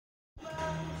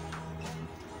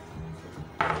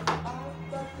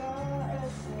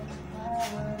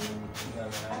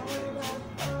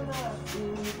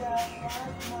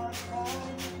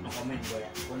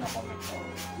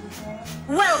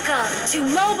Welcome to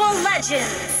Mobile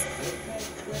Legends!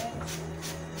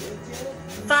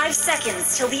 5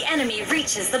 seconds till the enemy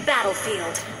reaches the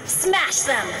battlefield. Smash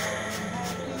them!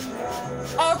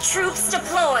 All troops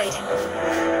deployed!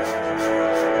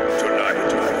 Tonight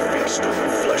I feast on the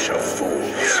flesh of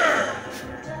fools.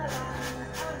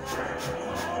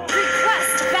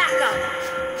 Request backup!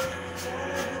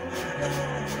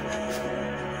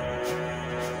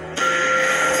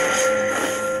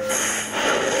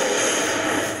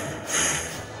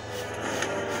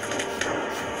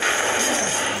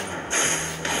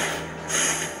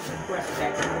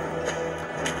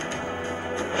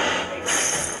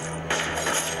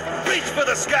 Reach for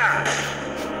the sky!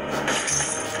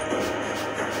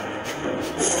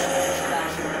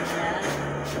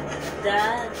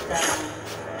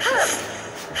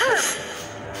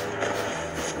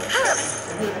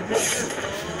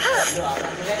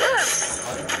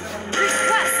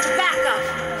 Request backup!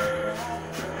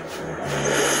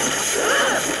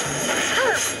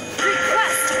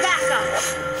 Request backup!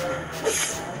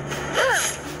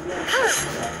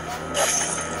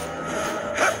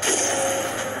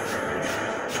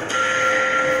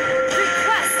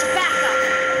 Request backup!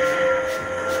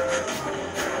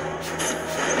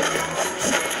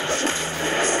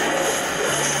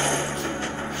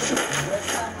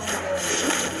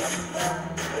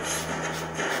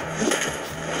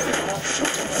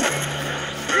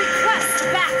 Request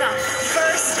backup!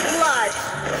 First blood!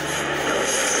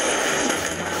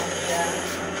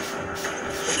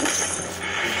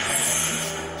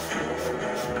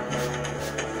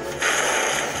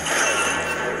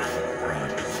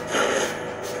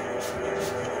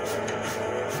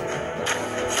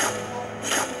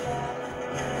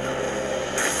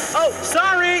 Oh,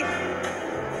 sorry!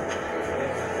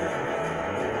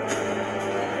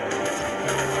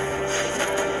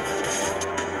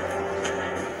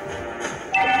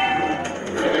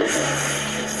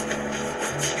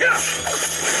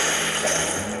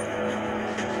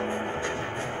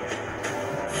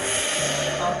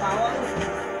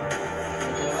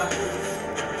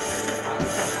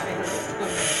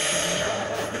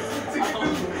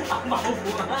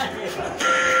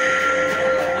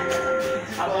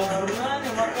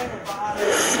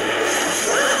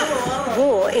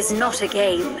 War is not a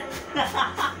game.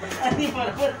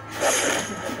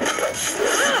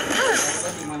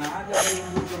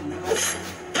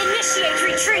 Initiate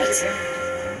retreat!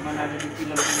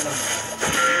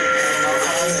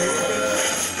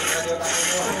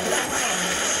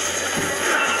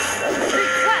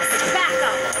 Request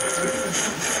backup!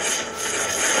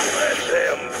 Let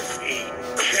them eat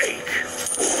cake.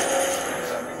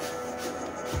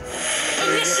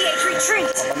 Initiate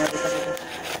retreat!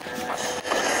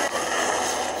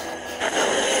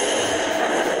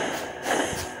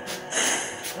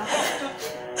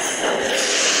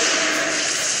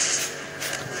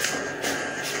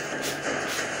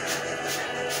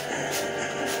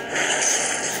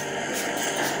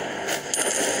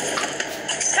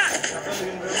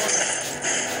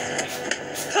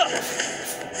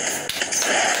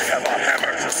 Have a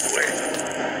hammer to swing.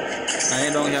 Ayo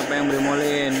dong, siapa yang beli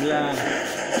molin? Bilang.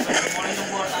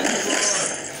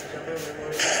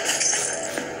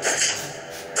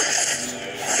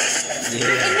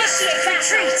 Initiate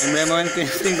retreat! Yang beli molin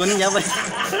ting kuning siapa?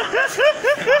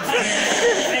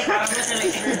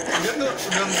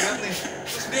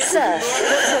 Sir,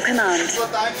 what's your command?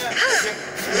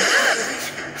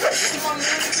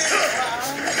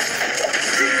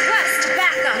 Request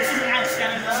backup!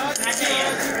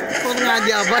 Kok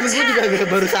ngaji apaan? Gue juga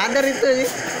baru sadar itu sih.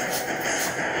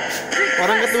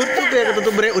 Orang ketutup ya,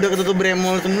 udah ketutup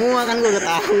bremol semua kan, gue udah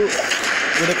tahu.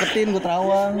 Gue deketin, gue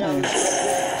terawang.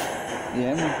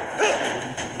 Iya emang.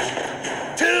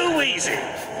 Too easy.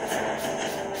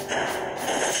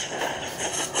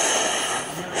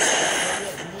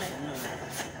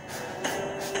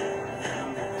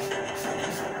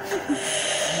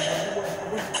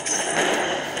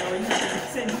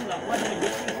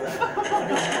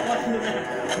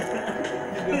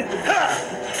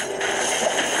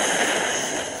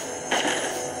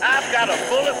 I've got a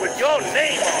bullet with your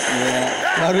name on it. Iya,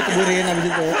 baru ceburin abis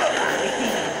itu.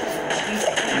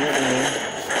 Iya deh.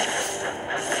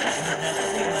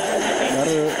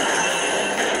 Baru.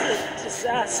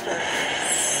 Disaster.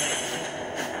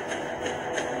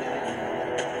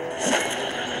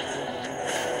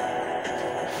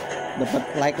 Dapat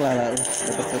like lah,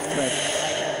 dapat subscribe.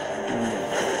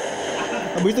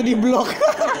 Habis itu di blok.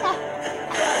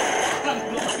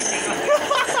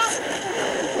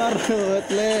 Parut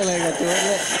le kacau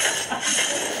le.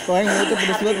 Kau yang itu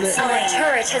pedes banget le. Our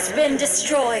turret has been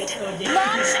destroyed.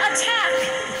 Launch attack!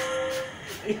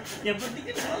 Yang penting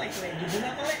kan kolek,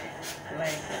 judulnya kolek.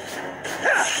 Kolek.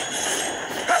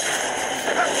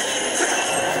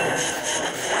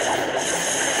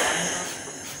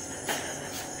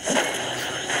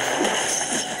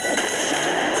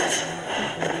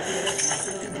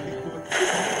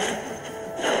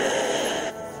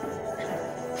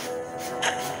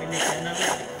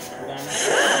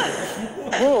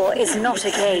 War is not a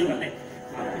game.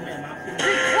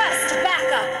 Request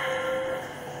backup.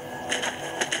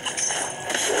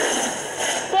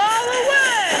 Ball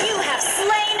away! You have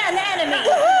slain an enemy.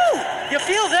 Woohoo! You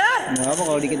feel that? Nggak apa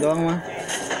kalau dikit doang mah.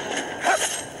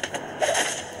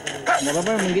 Nggak apa-apa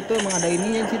emang gitu, emang ada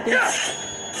ininya di situ.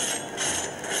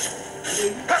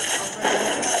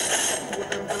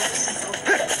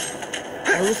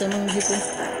 Halus emang di situ.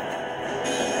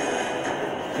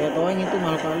 Kayak tau yang itu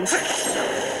malah halus.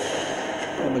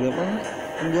 Oh, bagaimana?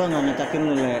 Kan gua nggak ngecakin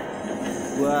lu, Le.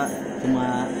 Gua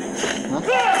cuma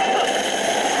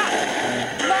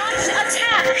Launch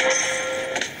attack.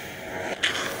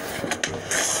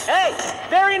 Hey,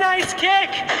 very nice kick.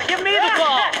 Give me the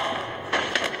ball.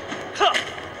 Huh.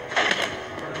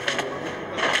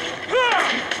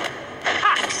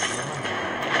 Ha.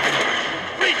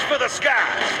 Reach for the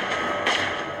skies.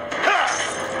 Huh.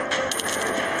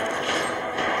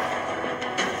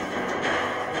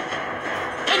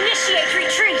 Initiate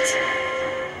retreat.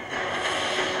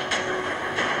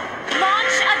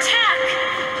 Launch attack.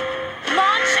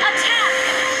 Launch attack.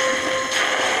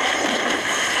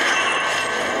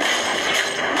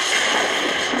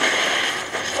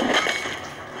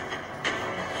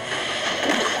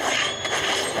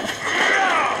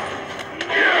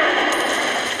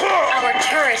 Our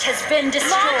turret has been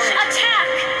destroyed. Launch attack.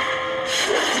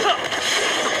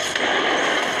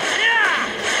 Yeah.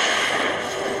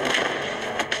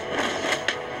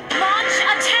 Launch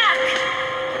attack.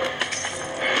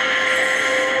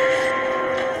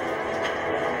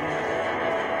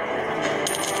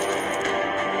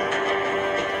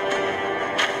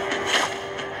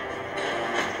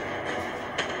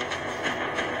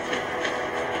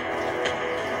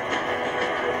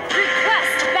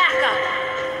 Request backup.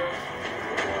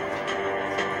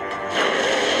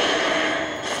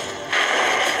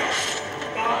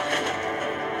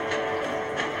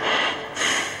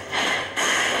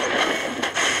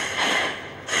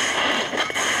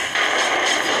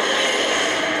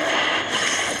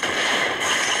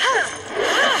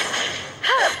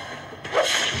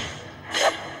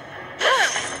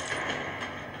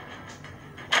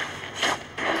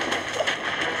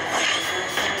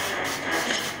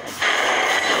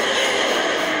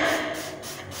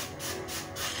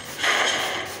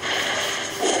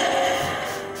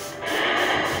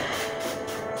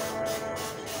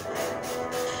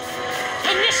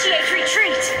 Initiate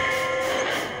retreat.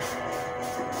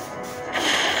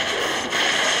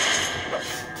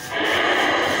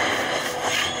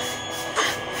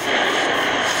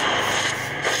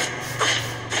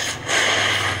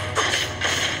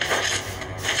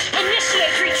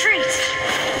 Initiate retreat.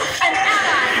 An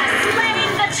ally has slain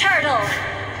the turtle.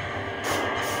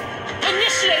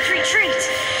 Initiate retreat.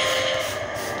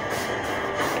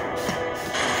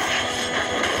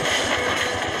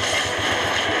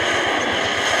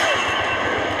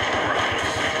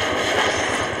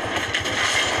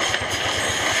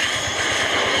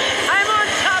 I'm on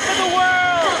top of the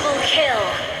world. Double kill.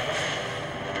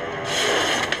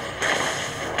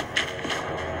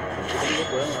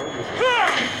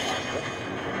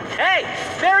 Hey,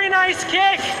 very nice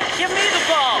kick. Give me the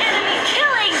ball. Enemy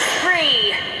killing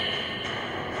spree.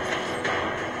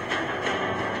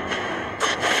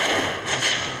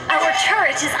 Our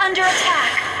turret is under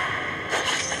attack.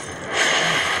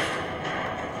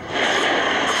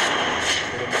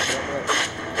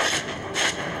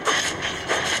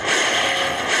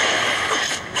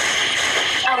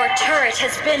 Our turret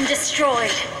has been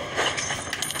destroyed.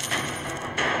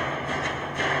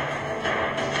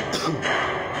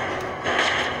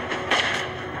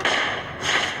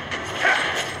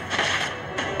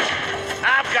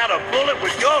 I've got a bullet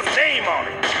with your name on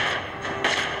it.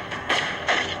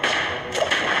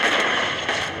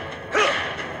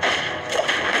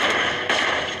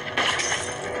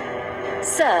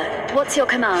 Sir, what's your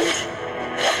command?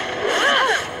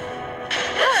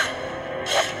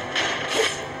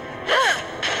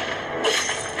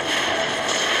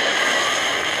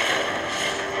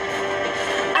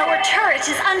 Our turret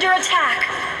is under attack.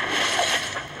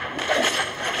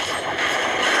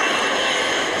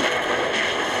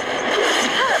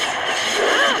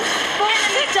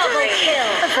 Enemy double kill.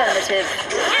 Affirmative.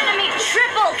 Enemy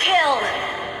triple kill.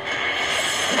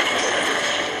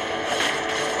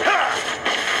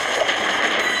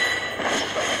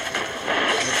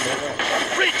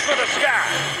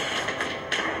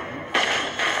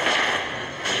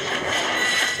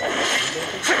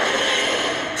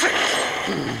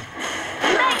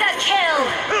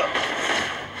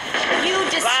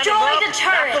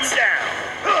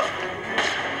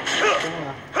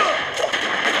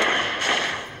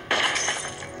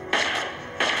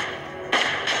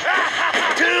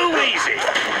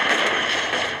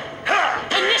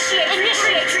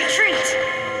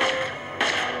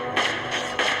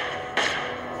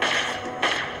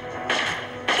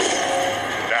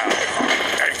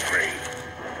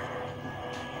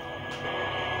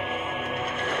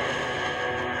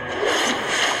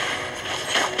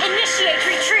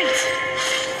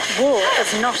 War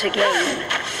is not a game.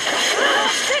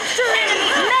 Victory!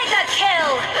 Mega kill!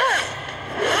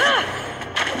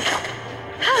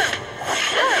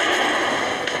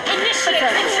 Initiate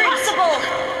retreat! Impossible!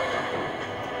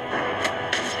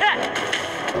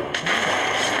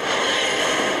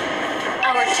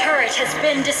 Our turret has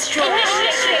been destroyed.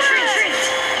 Initiate retreat!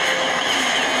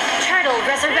 Turtle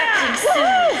resurrecting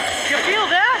soon. You feel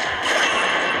that?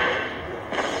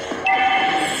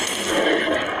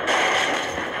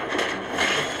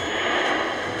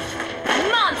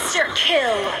 Monster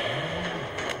kill!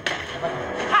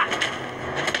 Ha!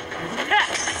 Ha!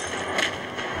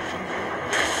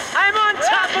 I'm on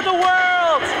top of the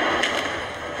world!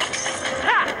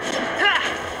 Ha! Ha!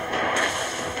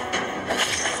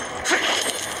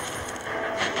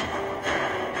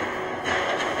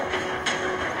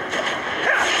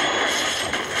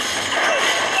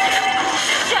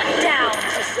 Shut down!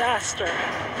 Disaster.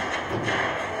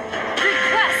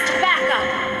 Request backup!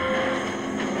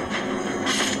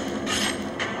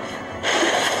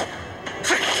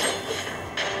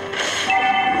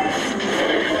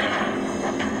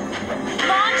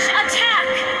 Launch attack!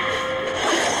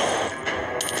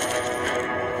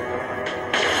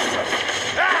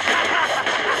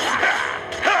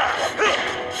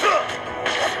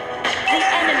 The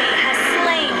enemy has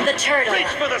slain the turtle.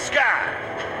 Reach for the sky!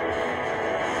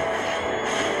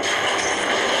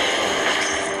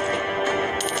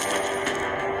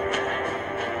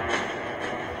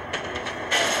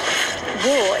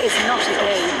 War is not a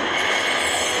game.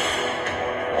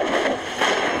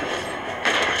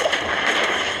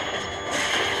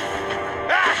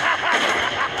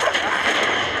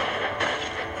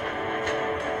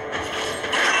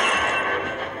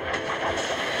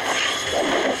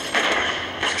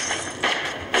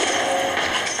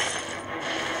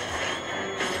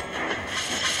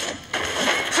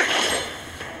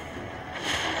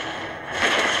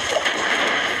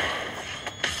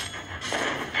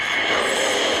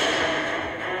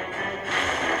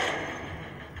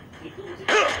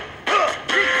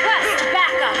 Request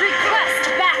backup! Request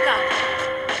backup!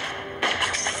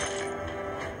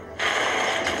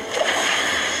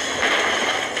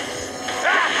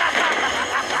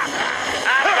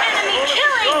 Enemy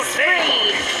killing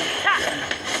spree!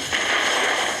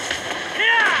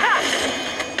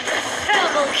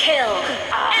 Double kill!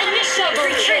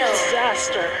 Double kill!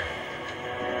 Disaster.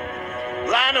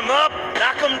 Line them up,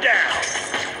 knock them down.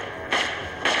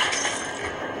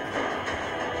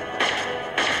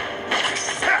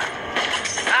 Ha!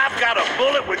 I've got a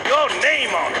bullet with your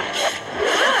name on it.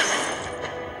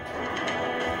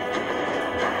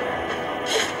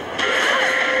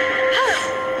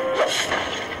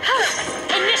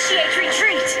 Initiate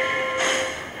retreat!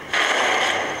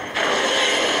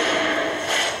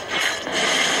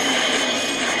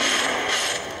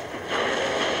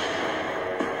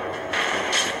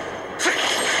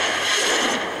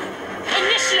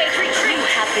 Initiate retreat! You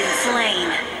have been slain.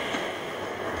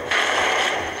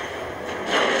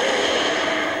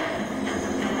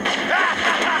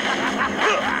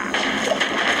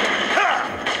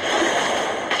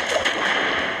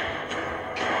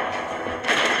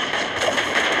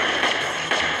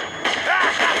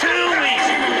 Too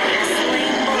easy.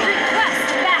 Request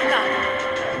backup!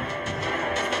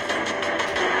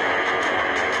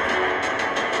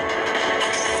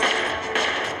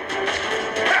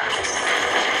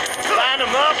 Line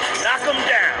them up, knock them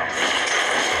down.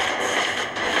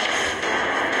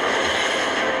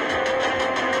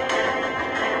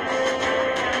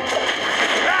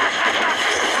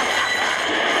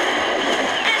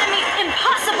 Enemy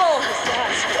impossible!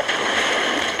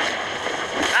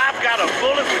 I've got a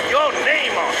bullet with your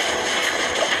name on it.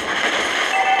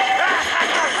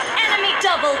 Enemy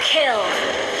double kill!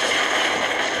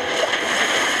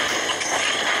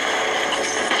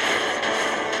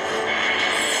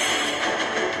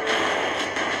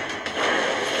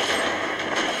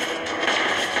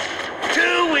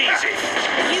 Too easy.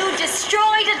 You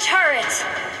destroyed a turret!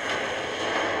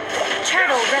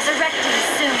 Turtle resurrecting